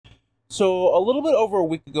So a little bit over a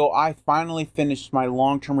week ago, I finally finished my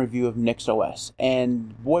long-term review of NixOS,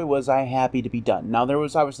 and boy was I happy to be done. Now there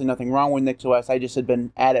was obviously nothing wrong with NixOS. I just had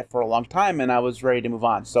been at it for a long time, and I was ready to move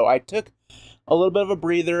on. So I took a little bit of a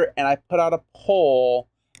breather, and I put out a poll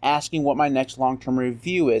asking what my next long-term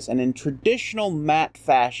review is. And in traditional Matt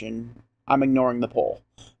fashion, I'm ignoring the poll.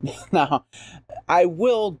 Now, I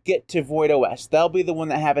will get to Void OS. That'll be the one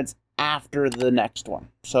that happens after the next one.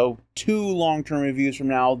 So 2 long-term reviews from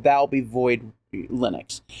now, that'll be Void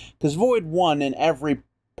Linux. Because Void 1 in every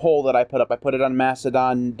poll that I put up, I put it on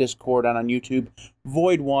Mastodon, Discord, and on YouTube.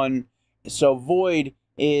 Void 1, so Void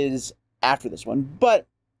is after this one. But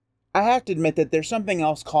I have to admit that there's something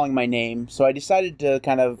else calling my name, so I decided to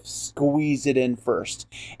kind of squeeze it in first.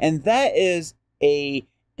 And that is a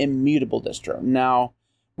immutable distro. Now,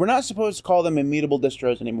 we're not supposed to call them immutable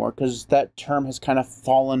distros anymore because that term has kind of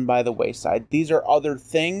fallen by the wayside. These are other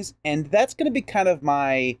things, and that's going to be kind of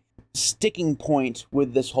my sticking point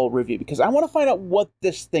with this whole review because I want to find out what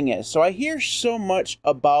this thing is. So I hear so much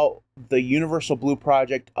about the Universal Blue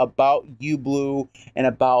project, about uBlue, and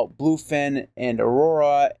about Bluefin and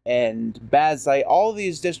Aurora and Bazite, all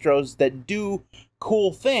these distros that do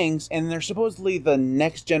cool things, and they're supposedly the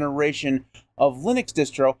next generation of Linux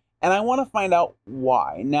distro. And I want to find out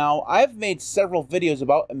why. Now, I've made several videos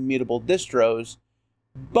about immutable distros,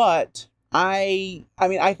 but I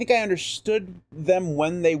think I understood them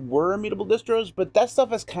when they were immutable distros, but that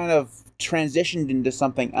stuff has kind of transitioned into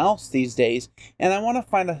something else these days, and I want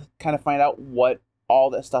to find out what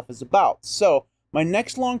all that stuff is about. So, my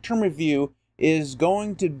next long-term review is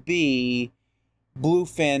going to be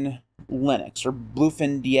Bluefin Linux, or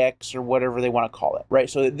Bluefin DX, or whatever they want to call it,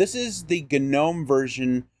 right? So this is the GNOME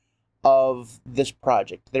version of this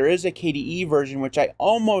project. There is a KDE version which I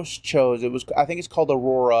almost chose. I think it's called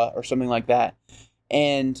Aurora or something like that.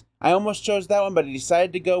 And I almost chose that one, but I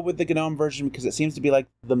decided to go with the GNOME version because it seems to be like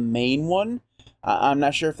the main one. I'm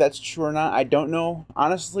not sure if that's true or not. I don't know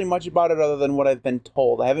honestly much about it other than what I've been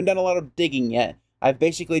told. I haven't done a lot of digging yet. I've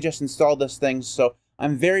basically just installed this thing, so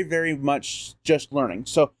I'm very, very much just learning.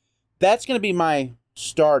 So that's going to be my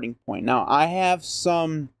starting point. Now, I have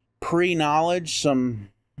some pre-knowledge, some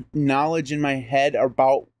knowledge in my head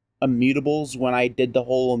about immutables when I did the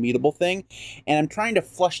whole immutable thing, and I'm trying to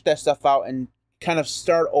flush that stuff out and kind of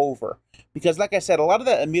start over because, like I said, a lot of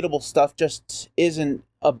that immutable stuff just isn't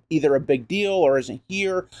either a big deal or isn't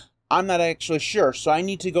here. I'm not actually sure, so I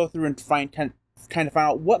need to go through and kind of find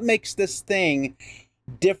out what makes this thing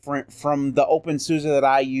different from the OpenSUSE that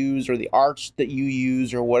I use or the Arch that you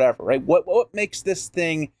use or whatever, right? What makes this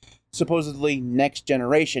thing supposedly next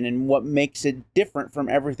generation, and what makes it different from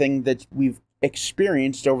everything that we've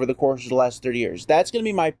experienced over the course of the last 30 years. That's going to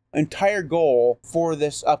be my entire goal for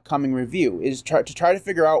this upcoming review, is try to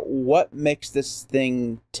figure out what makes this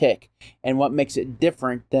thing tick and what makes it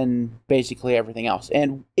different than basically everything else.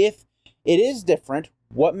 And if it is different,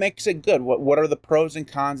 what makes it good? What are the pros and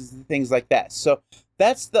cons and things like that? So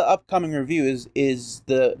that's the upcoming review is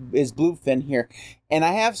Bluefin here. And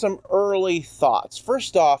I have some early thoughts.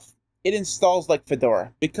 First off, it installs like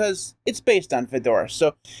Fedora because it's based on Fedora.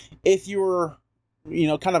 So if you're,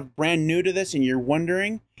 kind of brand new to this and you're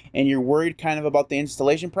wondering and you're worried kind of about the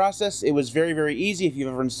installation process, it was very, very easy if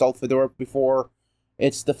you've ever installed Fedora before.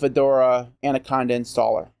 It's the Fedora Anaconda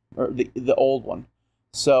installer, or the old one.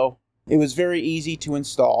 So it was very easy to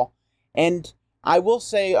install. And I will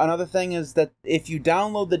say another thing is that if you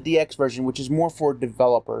download the DX version, which is more for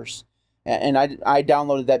developers, and I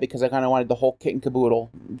downloaded that because I kind of wanted the whole kit and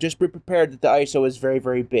caboodle, just be prepared that the ISO is very,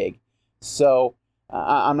 very big. So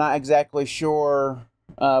I'm not exactly sure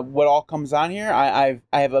what all comes on here. I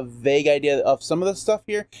have a vague idea of some of the stuff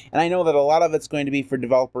here, and I know that a lot of it's going to be for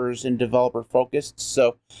developers and developer focused.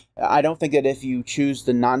 So I don't think that if you choose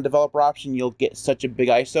the non-developer option, you'll get such a big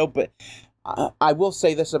ISO. But I will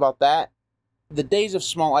say this about that. The days of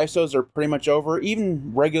small ISOs are pretty much over.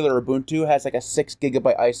 Even regular Ubuntu has like a 6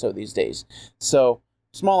 gigabyte ISO these days. So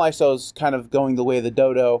small ISOs kind of going the way of the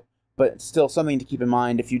dodo, but still something to keep in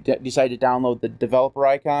mind if you decide to download the developer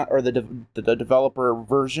icon or the developer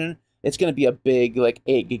version. It's going to be a big like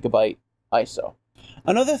 8 gigabyte ISO.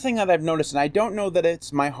 Another thing that I've noticed, and I don't know that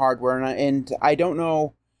it's my hardware, and I don't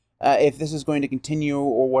know if this is going to continue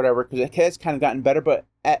or whatever, because it has kind of gotten better, but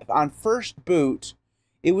on first boot,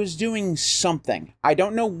 it was doing something. I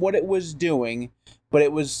don't know what it was doing, but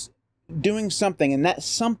it was doing something, and that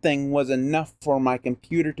something was enough for my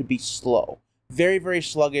computer to be slow. Very, very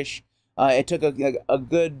sluggish. It took a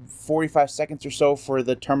good 45 seconds or so for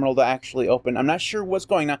the terminal to actually open. I'm not sure what's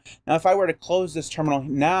going on. Now, if I were to close this terminal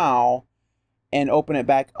now and open it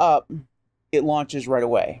back up, it launches right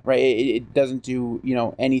away, right? It doesn't do,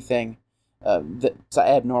 anything that's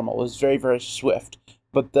abnormal. It was very, very swift.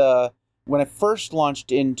 But when I first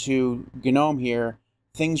launched into GNOME here,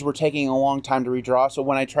 things were taking a long time to redraw. So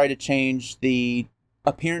when I tried to change the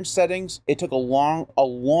appearance settings, it took a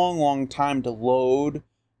long time to load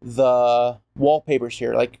the wallpapers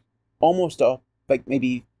here, like almost like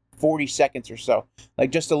maybe 40 seconds or so,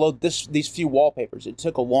 like just to load these few wallpapers. It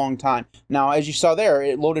took a long time. Now, as you saw there,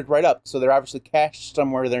 it loaded right up, so they're obviously cached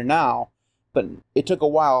somewhere there now, but it took a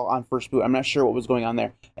while on first boot. I'm not sure what was going on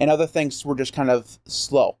there, and other things were just kind of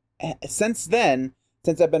slow. Since then,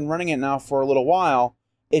 since I've been running it now for a little while,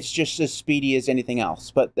 it's just as speedy as anything else.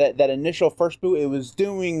 But that initial first boot, it was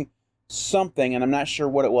doing something, and I'm not sure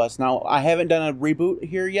what it was. Now, I haven't done a reboot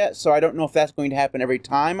here yet, so I don't know if that's going to happen every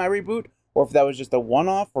time I reboot, or if that was just a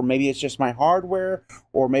one-off, or maybe it's just my hardware,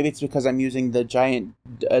 or maybe it's because I'm using the giant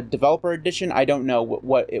developer edition. I don't know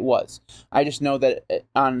what it was. I just know that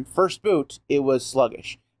on first boot, it was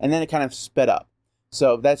sluggish, and then it kind of sped up.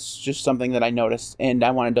 So that's just something that I noticed, and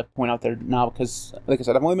I wanted to point out there now because, like I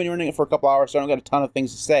said, I've only been running it for a couple hours, so I don't got a ton of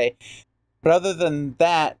things to say. But other than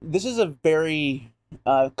that, this is a very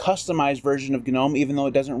customized version of GNOME, even though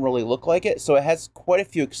it doesn't really look like it. So it has quite a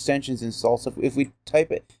few extensions installed. So if we type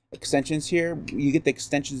it, extensions here, you get the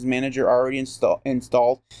extensions manager already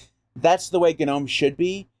installed. That's the way GNOME should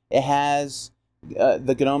be. It has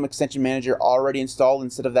the GNOME extension manager already installed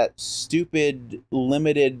instead of that stupid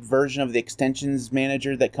limited version of the extensions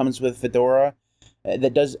manager that comes with Fedora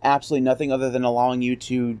that does absolutely nothing other than allowing you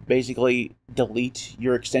to basically delete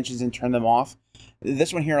your extensions and turn them off.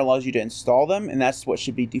 This one here allows you to install them, and that's what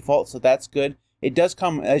should be default, so that's good. It does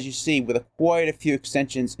come, as you see, with quite a few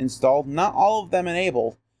extensions installed, not all of them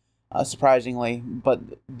enabled, surprisingly, but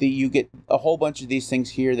you get a whole bunch of these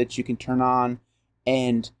things here that you can turn on,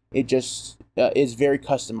 and it just is very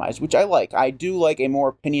customized, which I like. I do like a more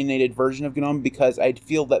opinionated version of GNOME because I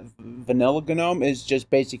feel that vanilla GNOME is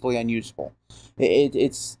just basically unusable.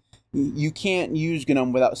 It's you can't use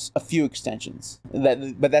GNOME without a few extensions.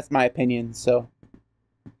 But that's my opinion. So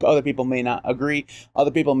other people may not agree.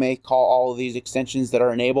 Other people may call all of these extensions that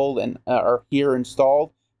are enabled and are here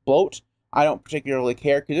installed bloat. I don't particularly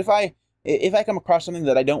care, because if I come across something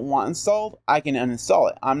that I don't want installed, I can uninstall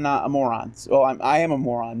it. I'm not a moron. Well, I am a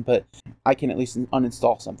moron, but I can at least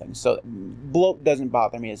uninstall something. So bloat doesn't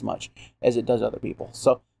bother me as much as it does other people.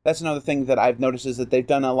 So that's another thing that I've noticed, is that they've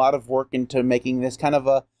done a lot of work into making this kind of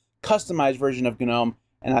a customized version of GNOME,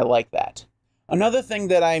 and I like that. Another thing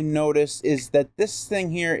that I've noticed is that this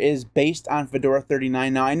thing here is based on Fedora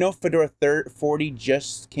 39. Now, I know Fedora 40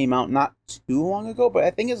 just came out not too long ago, but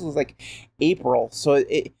I think it was like April. So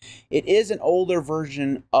it is an older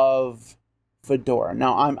version of Fedora.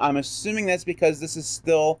 Now, I'm assuming that's because this is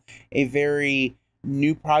still a very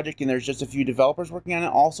new project and there's just a few developers working on it.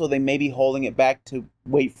 Also, they may be holding it back to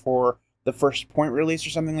wait for the first point release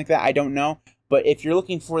or something like that. I don't know. But if you're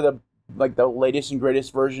looking for the latest and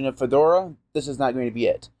greatest version of Fedora, this is not going to be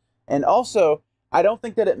it. And also, I don't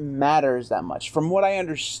think that it matters that much. From what I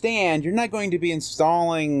understand, you're not going to be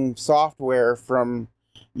installing software from,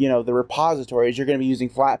 the repositories. You're going to be using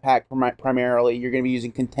Flatpak primarily. You're going to be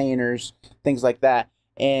using containers, things like that.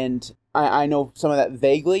 And I know some of that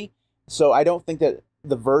vaguely, so I don't think that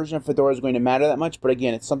the version of Fedora is going to matter that much. But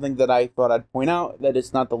again, it's something that I thought I'd point out, that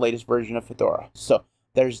it's not the latest version of Fedora. So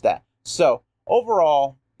there's that. So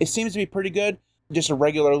overall, it seems to be pretty good. Just a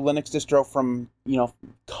regular Linux distro from,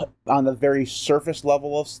 on the very surface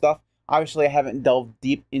level of stuff. Obviously, I haven't delved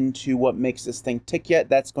deep into what makes this thing tick yet.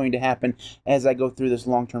 That's going to happen as I go through this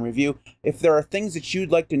long-term review. If there are things that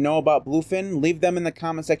you'd like to know about Bluefin, leave them in the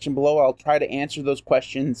comment section below. I'll try to answer those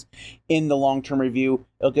questions in the long-term review.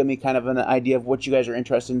 It'll give me kind of an idea of what you guys are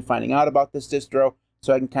interested in finding out about this distro,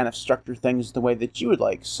 so I can kind of structure things the way that you would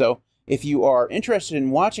like. So if you are interested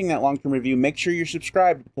in watching that long-term review, make sure you're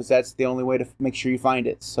subscribed, because that's the only way to make sure you find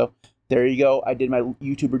it. So there you go. I did my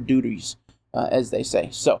YouTuber duties, as they say.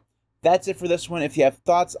 So that's it for this one. If you have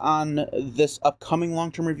thoughts on this upcoming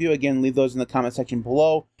long-term review, again, leave those in the comment section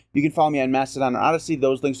below. You can follow me on Mastodon or Odyssey.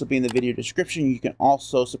 Those links will be in the video description. You can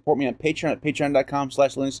also support me on Patreon at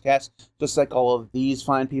patreon.com/linuxcast, just like all of these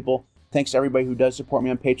fine people. Thanks to everybody who does support me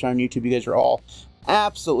on Patreon and YouTube. You guys are all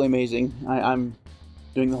absolutely amazing. I'm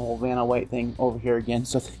doing the whole Vanna White thing over here again,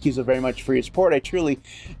 so thank you so very much for your support. I truly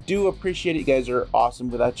do appreciate it. You guys are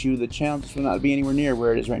awesome. Without you, the channel just would not be anywhere near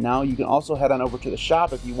where it is right now. You can also head on over to the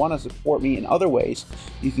shop if you want to support me in other ways.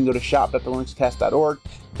 You can go to shop.thelinuxcast.org.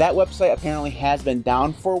 That website apparently has been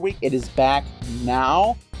down for a week. It is back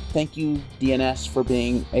now. Thank you, DNS, for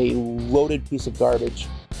being a loaded piece of garbage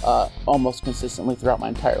almost consistently throughout my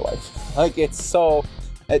entire life. Like, it's always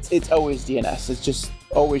DNS. It's just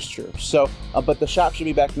Always true. So, but the shop should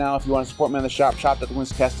be back now. If you want to support me on the shop,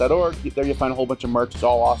 shop.thelinuxcast.org. There you'll find a whole bunch of merch. It's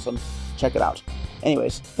all awesome. Check it out.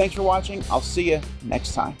 Anyways, thanks for watching. I'll see you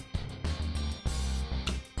next time.